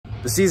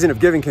The season of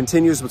giving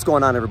continues. What's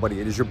going on,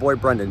 everybody? It is your boy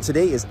Brendan.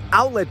 Today is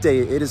outlet day.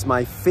 It is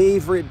my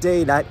favorite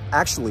day. Not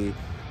actually,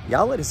 the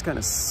outlet has kind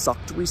of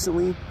sucked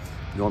recently.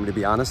 You want me to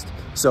be honest?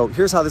 So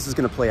here's how this is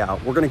going to play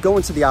out. We're going to go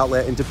into the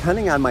outlet, and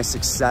depending on my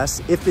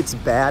success, if it's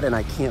bad and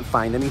I can't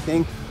find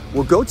anything,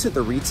 we'll go to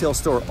the retail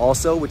store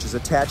also, which is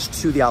attached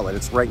to the outlet.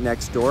 It's right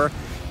next door.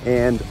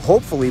 And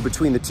hopefully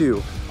between the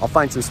two, I'll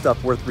find some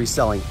stuff worth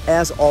reselling.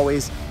 As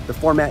always, the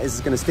format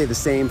is gonna stay the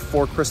same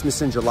for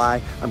Christmas in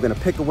July. I'm gonna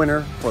pick a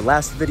winner for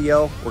last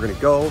video. We're gonna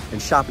go and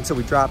shop until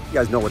we drop. You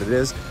guys know what it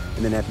is.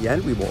 And then at the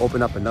end, we will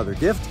open up another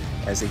gift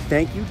as a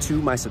thank you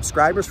to my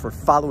subscribers for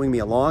following me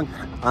along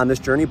on this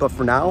journey. But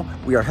for now,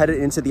 we are headed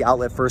into the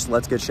outlet first.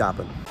 Let's get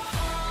shopping.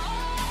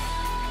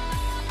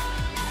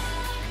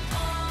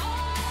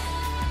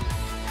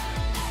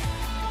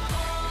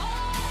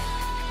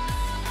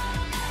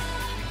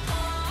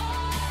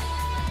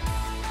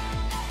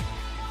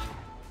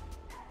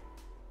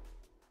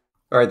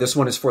 All right, this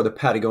one is for the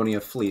Patagonia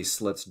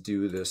fleece. Let's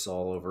do this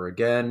all over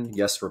again.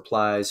 Yes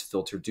replies,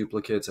 filter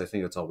duplicates. I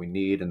think that's all we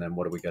need. And then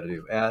what do we got to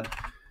do? Add,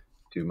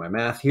 do my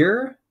math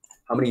here.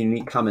 How many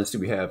unique comments do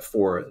we have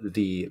for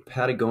the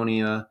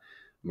Patagonia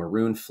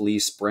maroon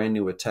fleece, brand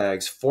new with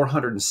tags?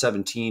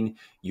 417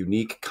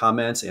 unique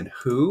comments. And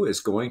who is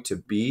going to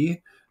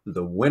be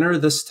the winner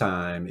this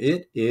time?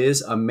 It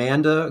is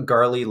Amanda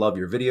Garley. Love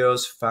your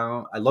videos.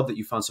 I love that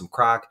you found some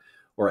croc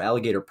or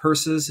alligator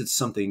purses. It's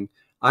something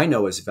I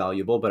know is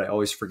valuable, but I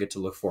always forget to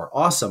look for.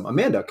 Awesome.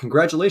 Amanda,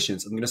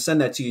 congratulations. I'm going to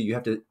send that to you. You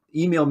have to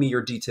email me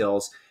your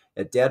details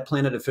at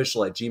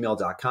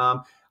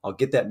dadplanetofficial@gmail.com. I'll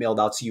get that mailed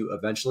out to you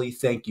eventually.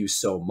 Thank you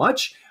so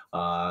much.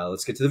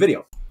 Let's get to the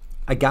video.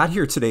 I got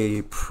here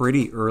today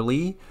pretty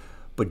early,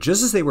 but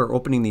just as they were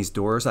opening these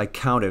doors, I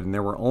counted and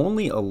there were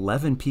only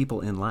 11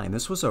 people in line.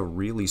 This was a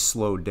really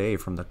slow day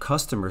from the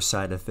customer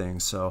side of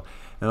things. So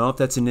I don't know if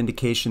that's an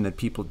indication that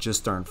people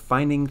just aren't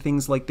finding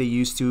things like they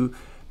used to.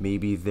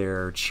 Maybe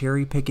they're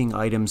cherry picking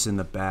items in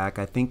the back.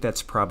 I think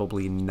that's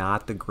probably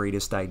not the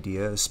greatest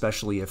idea,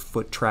 especially if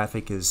foot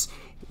traffic is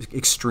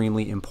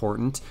extremely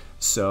important.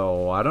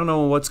 So I don't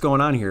know what's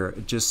going on here.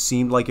 It just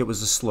seemed like it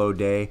was a slow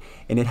day,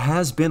 and it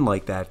has been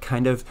like that,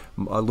 kind of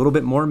a little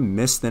bit more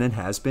missed than it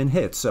has been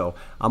hit. So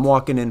I'm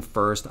walking in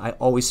first. I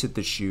always hit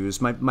the shoes.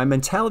 My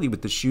mentality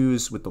with the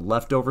shoes, with the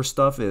leftover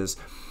stuff is,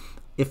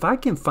 if I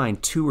can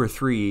find 2 or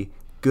 3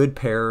 good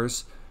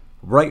pairs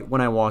right when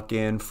I walk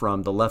in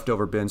from the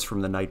leftover bins from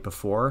the night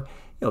before,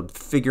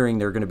 figuring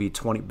they're going to be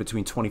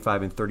between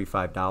 $25 and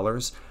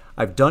 $35.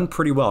 I've done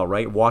pretty well,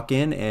 right? Walk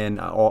in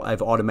and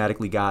I've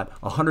automatically got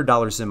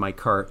 $100 in my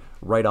cart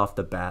right off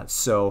the bat.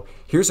 So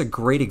here's a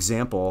great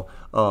example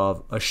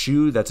of a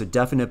shoe that's a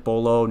definite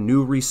bolo.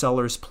 New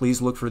resellers,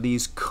 please look for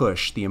these.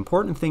 Cush. The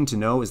important thing to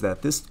know is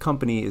that this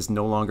company is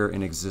no longer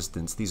in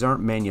existence. These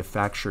aren't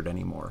manufactured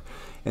anymore.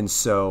 And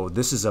so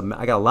this is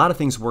I got a lot of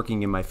things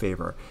working in my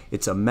favor.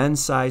 It's a men's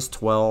size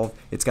 12.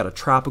 It's got a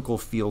tropical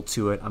feel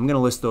to it. I'm going to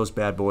list those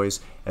bad boys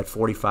at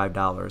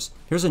 $45.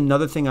 Here's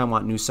another thing I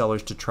want new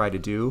sellers to try to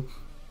do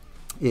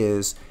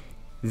is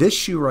this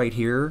shoe right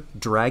here,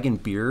 Dragon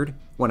Beard.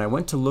 When I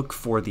went to look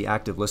for the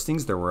active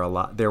listings, there were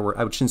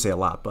I shouldn't say a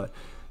lot, but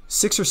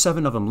 6 or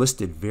 7 of them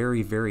listed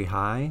very, very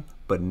high,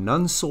 but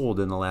none sold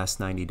in the last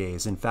 90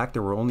 days. In fact,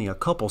 there were only a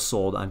couple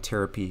sold on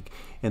Terapeak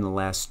in the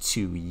last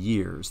 2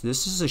 years.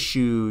 This is a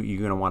shoe you're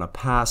going to want to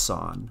pass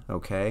on,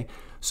 okay?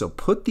 So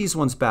put these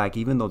ones back,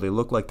 even though they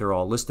look like they're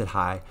all listed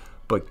high,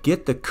 but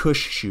get the Cush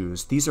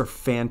shoes. These are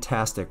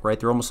fantastic, right?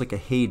 They're almost like a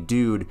Hey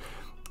Dude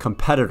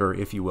competitor,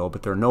 if you will,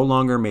 but they're no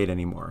longer made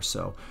anymore.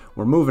 So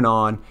we're moving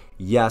on.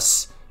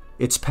 Yes,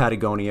 it's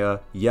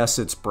Patagonia. Yes,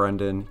 it's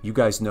Brendan. You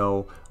guys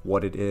know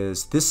what it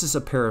is. This is a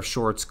pair of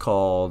shorts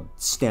called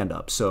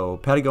stand-up. So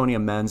Patagonia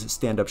men's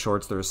stand-up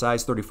shorts. They're a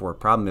size 34.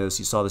 Problem is,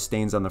 you saw the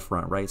stains on the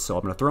front, right? So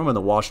I'm going to throw them in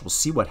the wash. We'll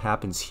see what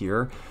happens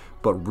here.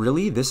 But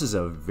really, this is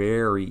a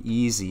very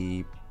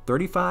easy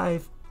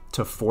 $35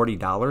 to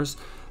 $40.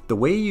 The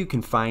way you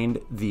can find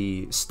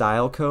the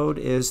style code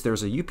is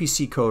there's a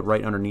UPC code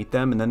right underneath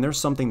them, and then there's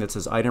something that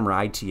says item or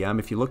ITM.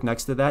 If you look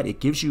next to that, it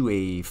gives you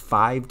a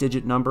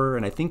 5-digit number,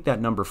 and I think that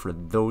number for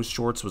those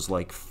shorts was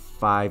like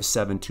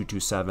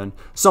 57227,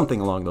 something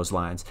along those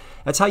lines.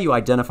 That's how you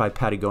identify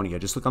Patagonia.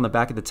 Just look on the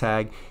back of the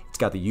tag. It's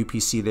got the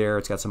UPC there.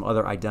 It's got some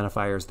other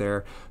identifiers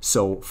there.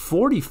 So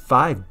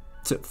 $35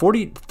 to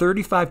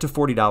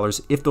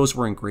 $40 if those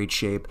were in great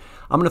shape.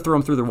 I'm going to throw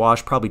them through the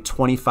wash, probably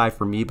 $25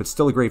 for me, but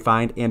still a great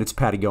find, and it's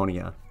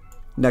Patagonia.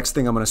 Next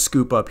thing I'm going to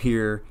scoop up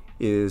here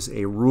is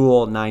a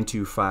Rule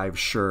 925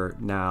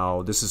 shirt.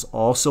 Now, this is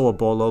also a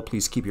bolo.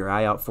 Please keep your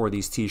eye out for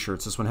these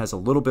t-shirts. This one has a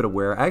little bit of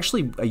wear. I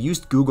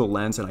used Google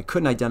Lens and I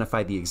couldn't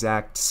identify the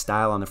exact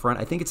style on the front.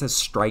 I think it says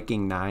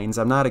striking 9s.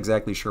 I'm not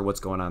exactly sure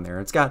what's going on there.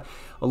 It's got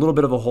a little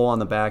bit of a hole on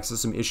the back, so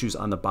some issues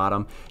on the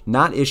bottom.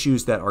 Not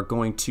issues that are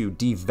going to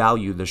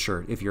devalue the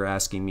shirt, if you're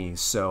asking me.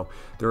 So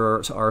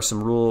there are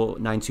some Rule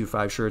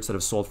 925 shirts that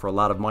have sold for a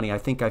lot of money. I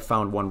think I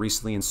found one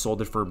recently and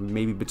sold it for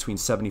maybe between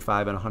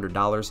 $75 and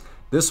 $100.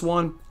 This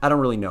one, I don't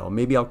really know.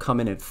 Maybe I'll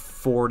come in at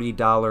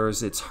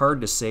 $40. It's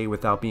hard to say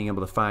without being able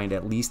to find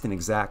at least an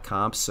exact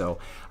comp. So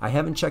I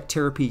haven't checked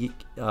Therapy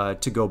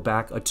to go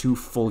back 2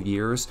 full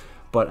years,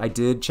 but I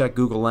did check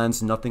Google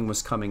Lens. Nothing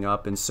was coming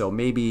up. And so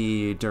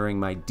maybe during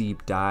my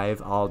deep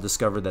dive, I'll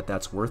discover that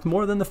that's worth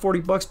more than the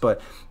 40 bucks.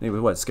 But anyway,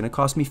 what? It's going to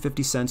cost me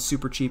 50 cents,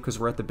 super cheap because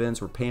we're at the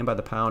bins. We're paying by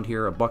the pound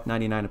here,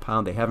 $1.99 a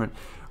pound. They haven't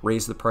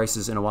raised the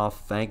prices in a while,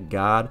 thank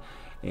God.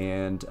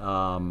 And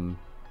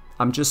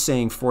I'm just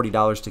saying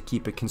 $40 to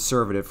keep it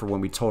conservative for when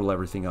we total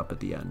everything up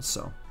at the end.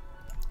 So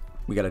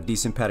we got a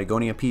decent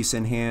Patagonia piece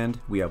in hand.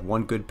 We have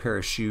one good pair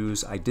of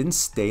shoes. I didn't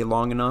stay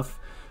long enough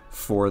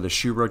for the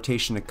shoe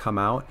rotation to come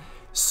out,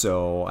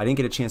 so I didn't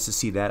get a chance to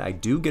see that. I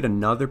do get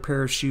another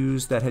pair of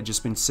shoes that had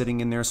just been sitting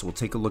in there, so we'll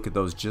take a look at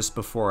those just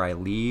before I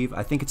leave.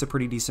 I think it's a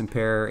pretty decent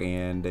pair,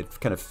 and it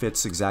kind of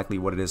fits exactly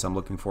what it is I'm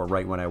looking for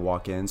right when I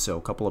walk in. So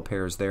a couple of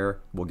pairs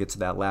there. We'll get to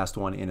that last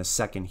one in a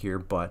second here,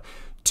 but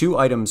 2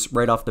 items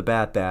right off the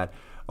bat that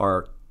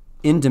are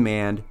in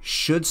demand,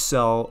 should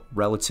sell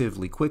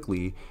relatively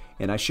quickly,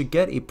 and I should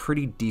get a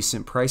pretty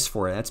decent price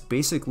for it. That's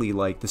basically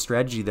like the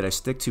strategy that I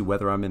stick to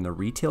whether I'm in the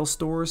retail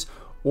stores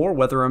or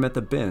whether I'm at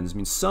the bins. I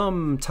mean,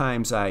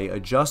 sometimes I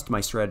adjust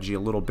my strategy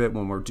a little bit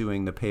when we're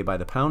doing the pay by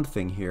the pound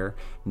thing here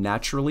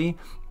naturally,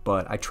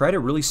 but I try to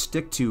really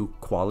stick to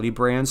quality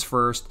brands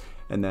first,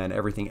 and then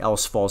everything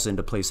else falls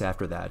into place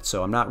after that.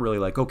 So I'm not really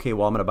like, okay,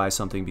 well, I'm gonna buy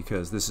something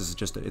because this is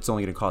just, it's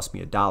only gonna cost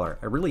me $1.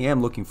 I really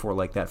am looking for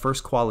like that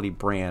first quality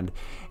brand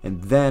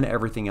and then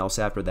everything else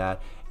after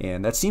that.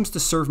 And that seems to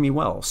serve me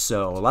well.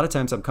 So a lot of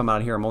times I'm coming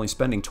out here, I'm only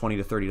spending $20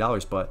 to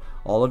 $30, but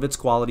all of it's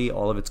quality,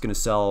 all of it's gonna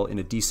sell in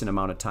a decent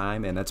amount of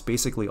time, and that's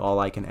basically all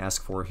I can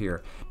ask for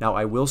here. Now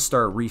I will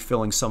start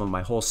refilling some of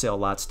my wholesale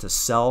lots to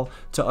sell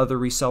to other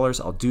resellers.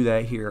 I'll do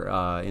that here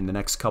in the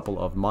next couple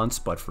of months,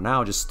 but for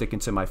now, just sticking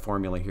to my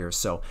formula here.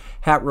 So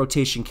hat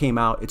rotation came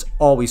out. It's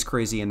always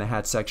crazy in the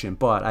hat section,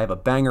 but I have a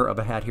banger of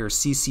a hat here,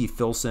 CC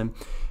Filson.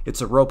 It's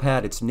a rope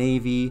hat, it's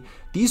navy.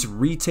 These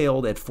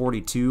retailed at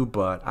 $42,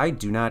 but I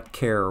do not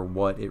care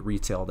what it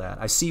retailed at.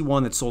 I see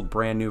one that sold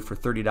brand new for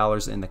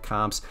 $30 in the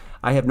comps.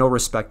 I have no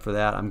respect for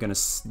that. I'm gonna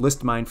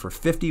list mine for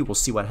 $50. We'll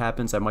see what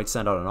happens. I might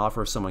send out an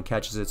offer if someone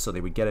catches it so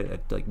they would get it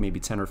at like maybe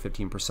 10 or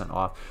 15%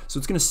 off. So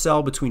it's gonna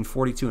sell between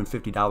 $42 and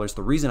 $50.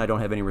 The reason I don't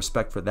have any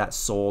respect for that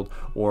sold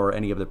or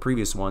any of the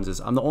previous ones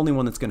is I'm the only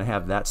one that's gonna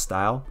have that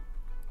style.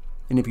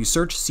 And if you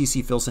search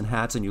CC Filson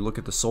hats and you look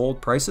at the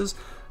sold prices,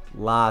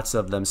 lots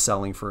of them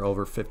selling for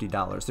over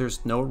 $50.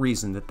 There's no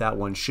reason that that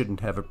one shouldn't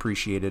have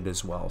appreciated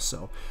as well.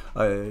 So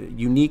a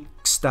unique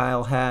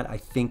style hat, I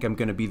think I'm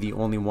going to be the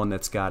only one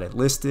that's got it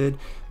listed.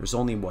 There's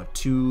only what,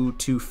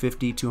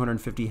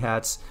 250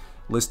 hats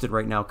listed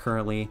right now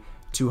currently.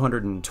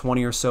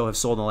 220 or so have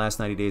sold in the last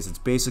 90 days. It's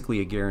basically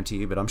a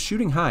guarantee, but I'm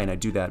shooting high and I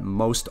do that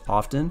most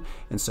often.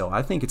 And so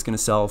I think it's going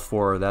to sell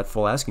for that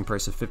full asking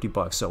price of 50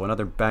 bucks. So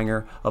another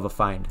banger of a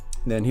find.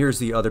 And then here's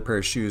the other pair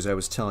of shoes I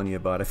was telling you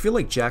about. I feel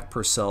like Jack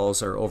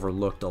Purcell's are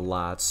overlooked a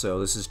lot. So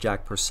this is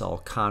Jack Purcell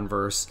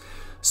Converse.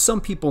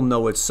 Some people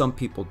know it, some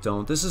people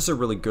don't. This is a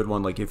really good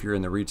one. Like if you're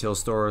in the retail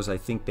stores, I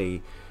think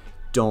they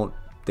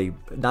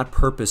not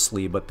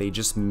purposely, but they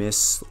just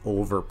miss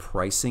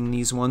overpricing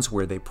these ones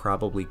where they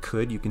probably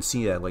could. You can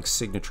see that like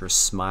signature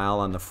smile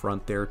on the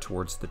front there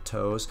towards the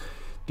toes.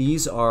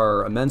 These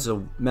are a men's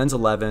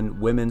 11,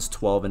 women's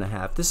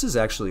 12.5. This is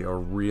actually a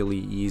really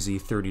easy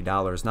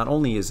 $30. Not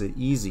only is it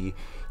easy,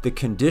 the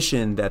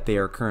condition that they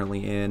are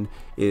currently in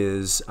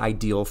is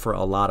ideal for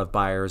a lot of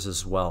buyers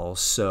as well.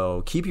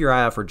 So keep your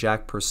eye out for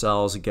Jack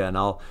Purcell's. Again,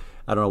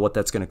 I don't know what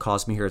that's going to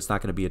cost me here. It's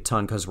not going to be a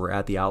ton because we're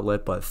at the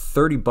outlet, but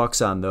 30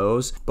 bucks on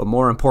those. But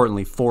more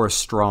importantly, 4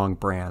 strong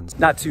brands.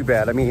 Not too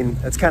bad. I mean,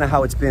 that's kind of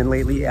how it's been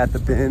lately at the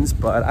bins,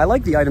 but I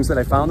like the items that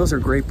I found. Those are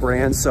great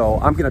brands. So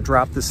I'm going to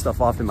drop this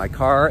stuff off in my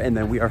car and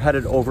then we are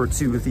headed over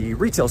to the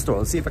retail store.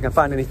 Let's see if I can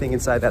find anything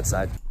inside that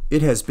side.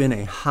 It has been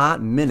a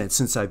hot minute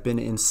since I've been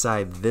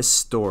inside this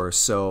store.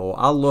 So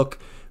I'll look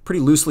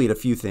pretty loosely at a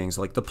few things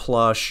like the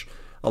plush,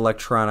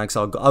 electronics.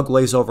 I'll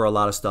glaze over a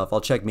lot of stuff.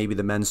 I'll check maybe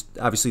the men's,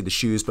 obviously the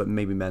shoes, but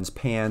maybe men's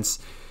pants.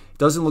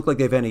 Doesn't look like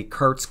they have any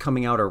carts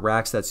coming out or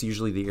racks. That's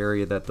usually the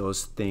area that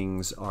those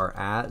things are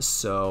at.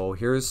 So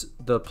here's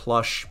the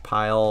plush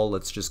pile.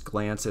 Let's just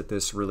glance at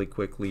this really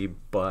quickly.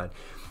 But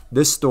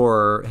this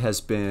store has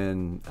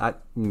been, I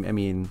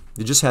mean,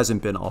 there just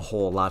hasn't been a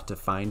whole lot to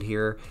find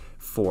here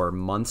for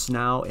months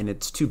now, and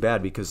it's too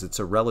bad because it's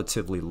a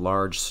relatively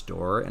large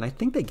store and I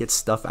think they get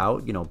stuff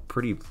out, you know,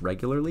 pretty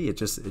regularly. I've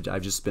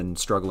just been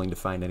struggling to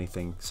find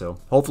anything. So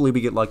hopefully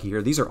we get lucky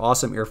here. These are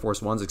awesome Air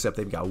Force Ones, except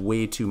they've got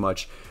way too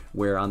much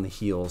wear on the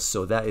heels.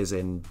 So that is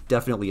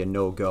definitely a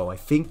no-go. I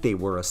think they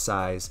were a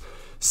size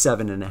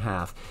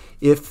 7.5.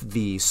 If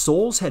the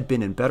soles had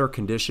been in better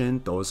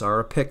condition, those are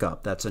a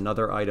pickup. That's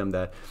another item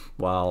that,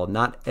 while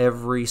not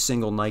every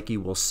single Nike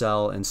will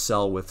sell and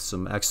sell with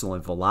some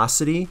excellent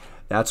velocity,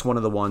 that's one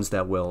of the ones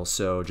that will.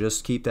 So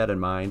just keep that in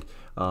mind.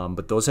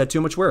 But those had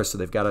too much wear, so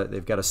they've got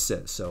to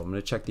sit. So I'm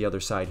going to check the other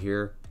side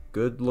here.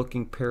 good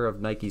looking pair of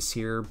Nikes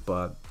here,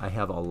 but I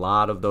have a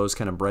lot of those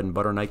kind of bread and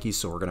butter Nikes,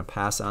 so we're gonna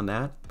pass on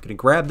that. I'm gonna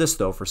grab this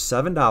though for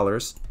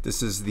 $7.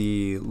 This is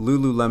the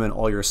Lululemon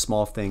All Your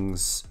Small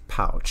Things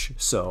pouch.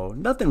 So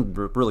nothing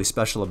really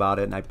special about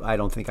it, and I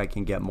don't think I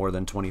can get more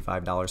than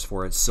 $25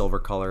 for it. It's silver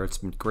color,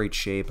 it's in great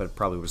shape, but it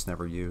probably was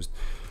never used.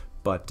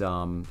 But,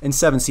 and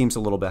 7 seems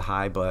a little bit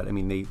high, but I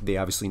mean, they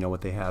obviously know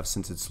what they have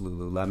since it's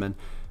Lululemon.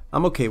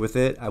 I'm okay with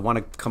it. I want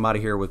to come out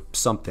of here with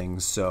something,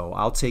 so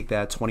I'll take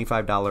that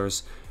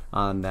 $25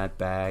 on that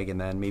bag,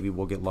 and then maybe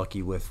we'll get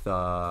lucky with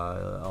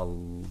a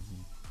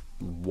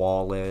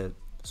wallet.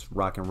 This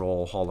Rock and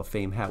Roll Hall of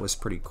Fame hat was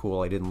pretty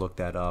cool. I didn't look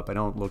that up. I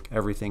don't look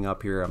everything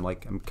up here.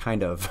 I'm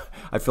kind of,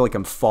 I feel like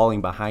I'm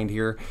falling behind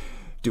here,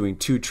 doing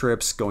 2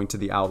 trips, going to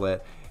the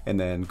outlet, and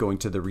then going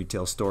to the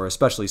retail store,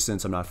 especially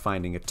since I'm not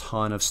finding a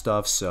ton of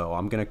stuff. So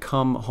I'm gonna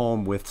come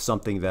home with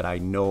something that I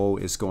know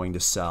is going to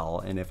sell.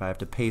 And if I have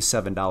to pay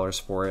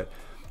 $7 for it,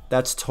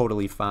 that's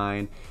totally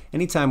fine.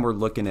 Anytime we're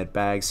looking at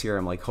bags here,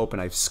 I'm like hoping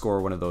I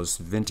score one of those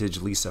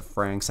vintage Lisa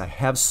Franks. I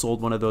have sold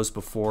one of those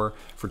before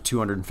for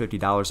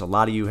 $250. A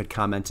lot of you had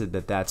commented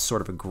that that's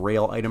sort of a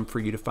grail item for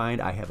you to find.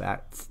 I have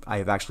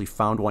actually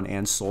found one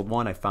and sold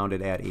one. I found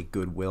it at a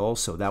Goodwill,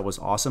 so that was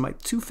awesome.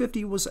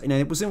 $250 was, and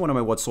it was in one of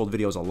my what sold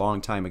videos a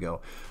long time ago,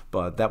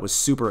 but that was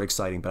super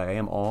exciting. But I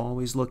am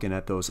always looking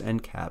at those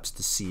end caps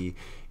to see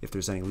if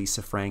there's any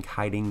Lisa Frank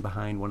hiding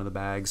behind one of the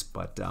bags.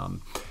 But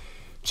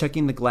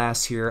checking the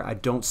glass here, I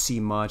don't see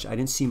much. I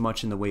didn't see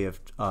much in the way of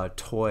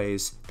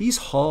toys. These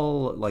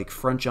Hull, like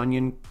French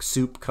onion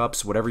soup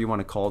cups, whatever you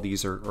want to call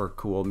these, are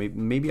cool.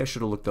 Maybe I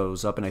should have looked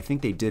those up, and I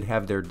think they did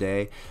have their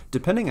day.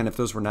 Depending on if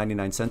those were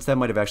 99 cents, that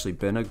might have actually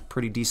been a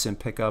pretty decent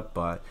pickup,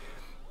 but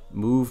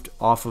moved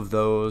off of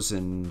those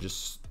and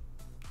just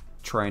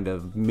trying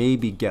to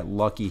maybe get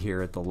lucky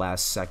here at the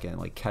last second,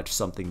 like catch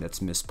something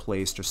that's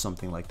misplaced or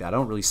something like that. I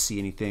don't really see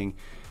anything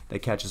that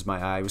catches my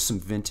eye. It was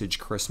some vintage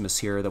Christmas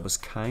here that was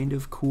kind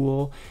of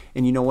cool.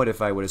 And you know what, if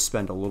I would have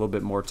spent a little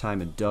bit more time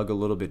and dug a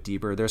little bit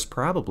deeper, there's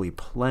probably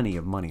plenty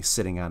of money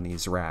sitting on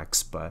these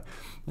racks. But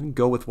I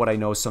go with what I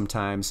know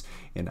sometimes,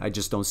 and I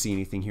just don't see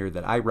anything here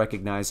that I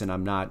recognize. And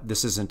I'm not,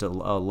 this isn't a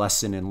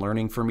lesson in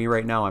learning for me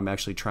right now. I'm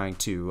actually trying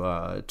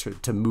to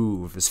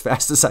move as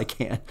fast as I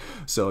can.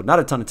 So not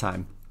a ton of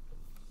time.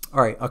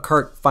 All right, a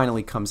cart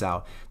finally comes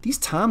out. These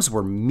Toms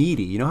were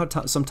meaty. You know how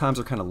some Toms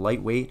are kind of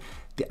lightweight?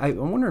 I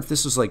wonder if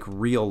this was like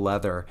real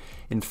leather.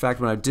 In fact,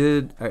 when I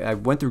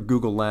went through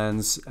Google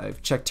Lens,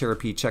 I've checked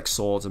Therapy, checked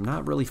Soles. I'm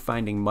not really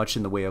finding much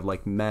in the way of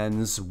like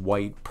men's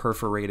white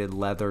perforated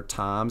leather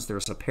Toms.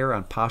 There's a pair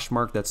on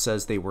Poshmark that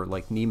says they were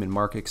like Neiman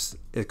Marcus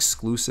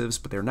exclusives,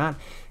 but they're not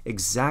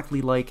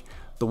exactly like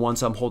the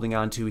ones I'm holding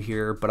on to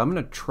here. But I'm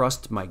gonna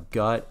trust my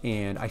gut,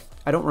 and I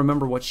don't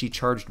remember what she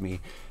charged me.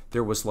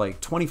 There was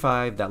like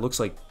 25, that looks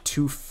like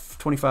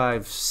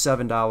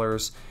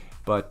 $7.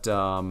 But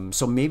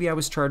so maybe I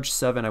was charged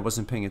 $7. I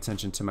wasn't paying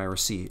attention to my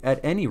receipt. At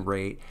any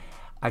rate,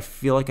 I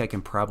feel like I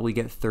can probably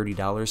get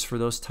 $30 for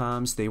those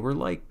Toms. They were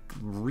like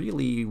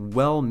really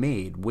well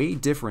made, way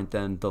different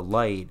than the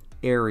light,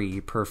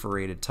 airy,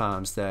 perforated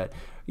Toms that,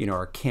 you know,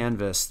 are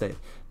canvas that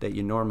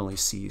you normally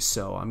see.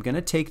 So I'm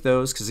gonna take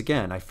those because,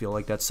 again, I feel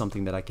like that's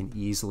something that I can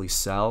easily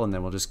sell, and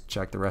then we'll just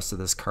check the rest of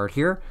this cart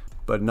here.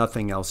 But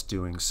nothing else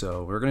doing.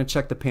 So we're gonna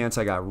check the pants.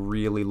 I got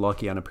really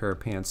lucky on a pair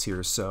of pants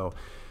here. So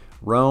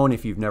Rhone,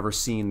 if you've never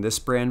seen this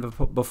brand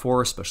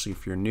before, especially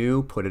if you're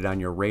new, put it on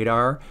your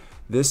radar.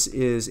 This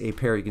is a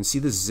pair, you can see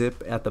the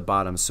zip at the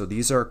bottom. So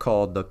these are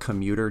called the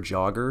commuter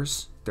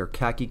joggers. They're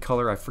khaki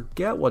color. I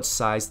forget what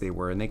size they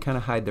were, and they kind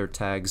of hide their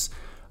tags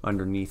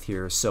underneath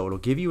here. So it'll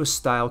give you a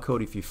style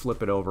code if you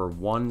flip it over,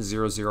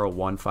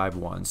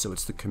 100151. So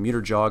it's the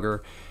commuter jogger.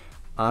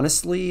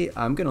 Honestly,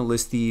 I'm gonna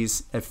list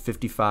these at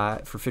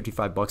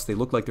 55 bucks. They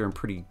look like they're in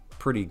pretty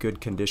good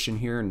condition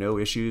here. No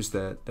issues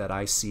that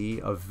I see.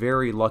 A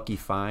very lucky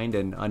find,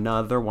 and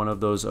another one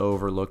of those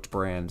overlooked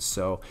brands.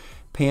 So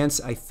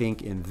pants, I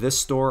think, in this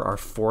store are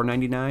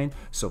 $4.99.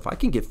 So if I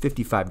can get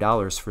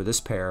 $55 for this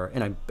pair,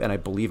 and I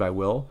believe I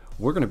will,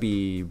 we're gonna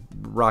be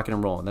rocking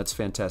and rolling. That's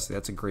fantastic.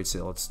 That's a great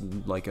sale. It's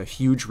like a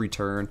huge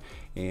return,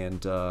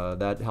 and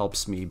that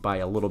helps me buy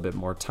a little bit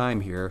more time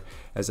here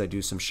as I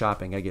do some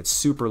shopping. I get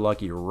super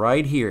lucky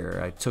right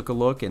here. I took a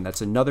look, and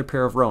that's another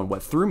pair of Rhone.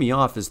 What threw me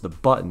off is the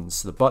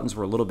buttons. The buttons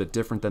were a little bit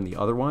different than the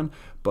other one,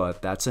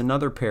 but that's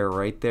another pair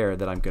right there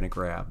that I'm gonna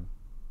grab.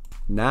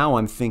 Now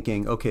I'm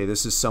thinking, okay,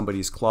 this is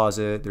somebody's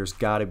closet. There's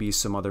got to be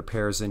some other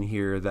pairs in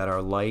here that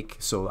are like,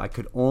 so I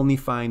could only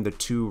find the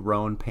 2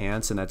 Rhone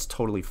pants, and that's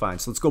totally fine.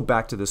 So let's go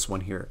back to this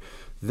one here.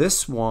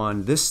 This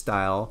one, this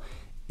style,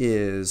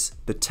 is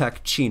the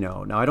Tech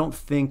Chino. Now I don't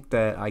think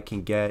that I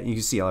can get, you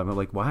can see I'm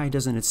like, why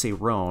doesn't it say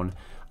Rhone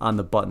on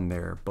the button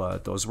there?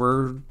 But those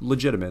were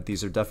legitimate.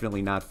 These are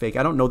definitely not fake.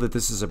 I don't know that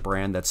this is a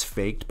brand that's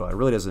faked, but it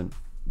really doesn't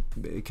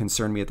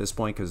concern me at this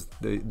point because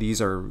these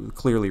are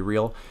clearly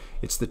real.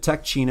 It's the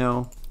Tech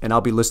Chino, and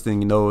I'll be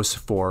listing those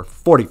for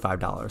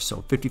 $45.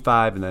 So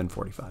 55 and then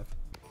 45.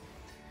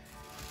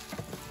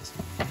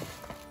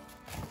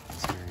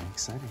 That's very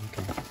exciting.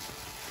 Okay,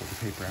 pull the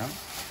paper out.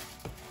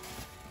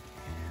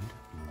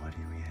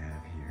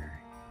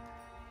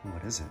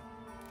 is it?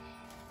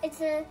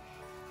 It's a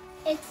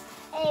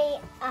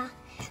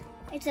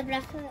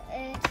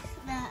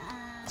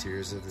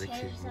Tears of the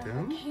Tears of the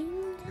Kingdom.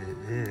 Kingdom. It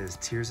is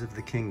Tears of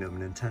the Kingdom,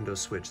 Nintendo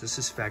Switch. This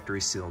is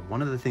factory sealed.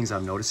 One of the things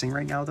I'm noticing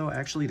right now, though,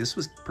 actually, this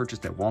was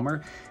purchased at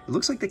Walmart. It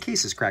looks like the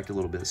case is cracked a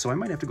little bit, so I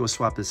might have to go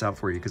swap this out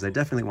for you because I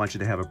definitely want you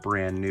to have a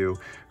brand new,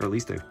 or at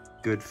least a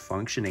good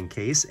functioning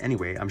case.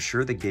 Anyway, I'm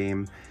sure the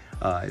game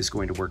is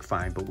going to work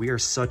fine, but we are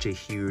such a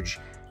huge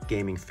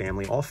gaming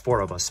family. All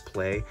four of us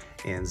play,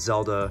 and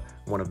Zelda,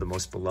 one of the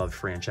most beloved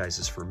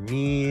franchises for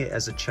me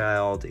as a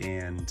child,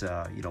 and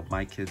you know,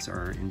 my kids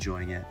are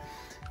enjoying it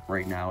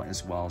right now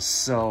as well.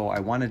 So I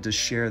wanted to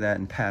share that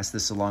and pass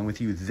this along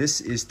with you. This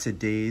is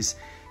today's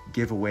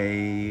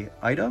giveaway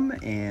item,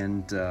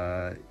 and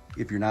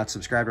if you're not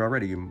subscribed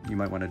already, you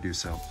might want to do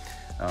so.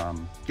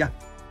 Yeah,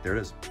 there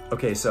it is.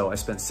 Okay, so I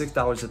spent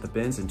 $6 at the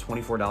bins and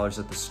 $24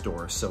 at the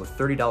store, so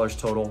 $30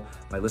 total.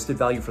 My listed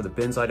value for the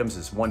bins items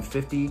is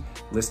 $150.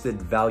 Listed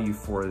value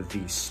for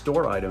the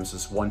store items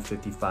is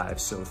 $155,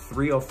 so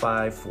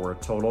 $305 for a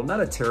total.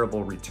 Not a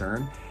terrible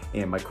return.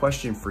 And my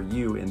question for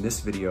you in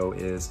this video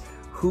is,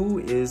 who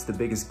is the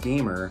biggest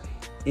gamer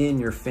in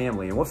your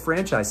family, and what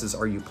franchises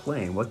are you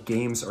playing? What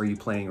games are you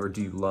playing, or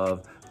do you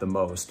love the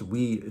most?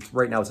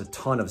 Right now it's a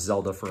ton of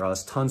Zelda for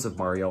us, tons of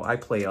Mario. I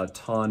play a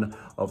ton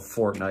of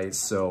Fortnite,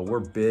 so we're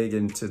big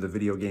into the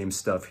video game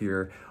stuff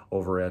here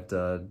over at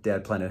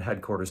Dad Planet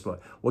headquarters. But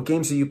what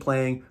games are you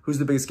playing? Who's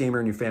the biggest gamer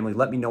in your family?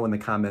 Let me know in the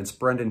comments.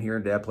 Brendan here,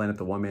 Dad Planet,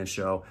 the one-man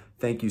show.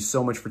 Thank you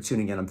so much for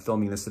tuning in. I'm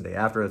filming this the day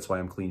after, that's why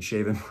I'm clean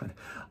shaven.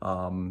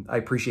 I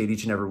appreciate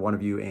each and every one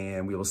of you,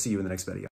 and we will see you in the next video.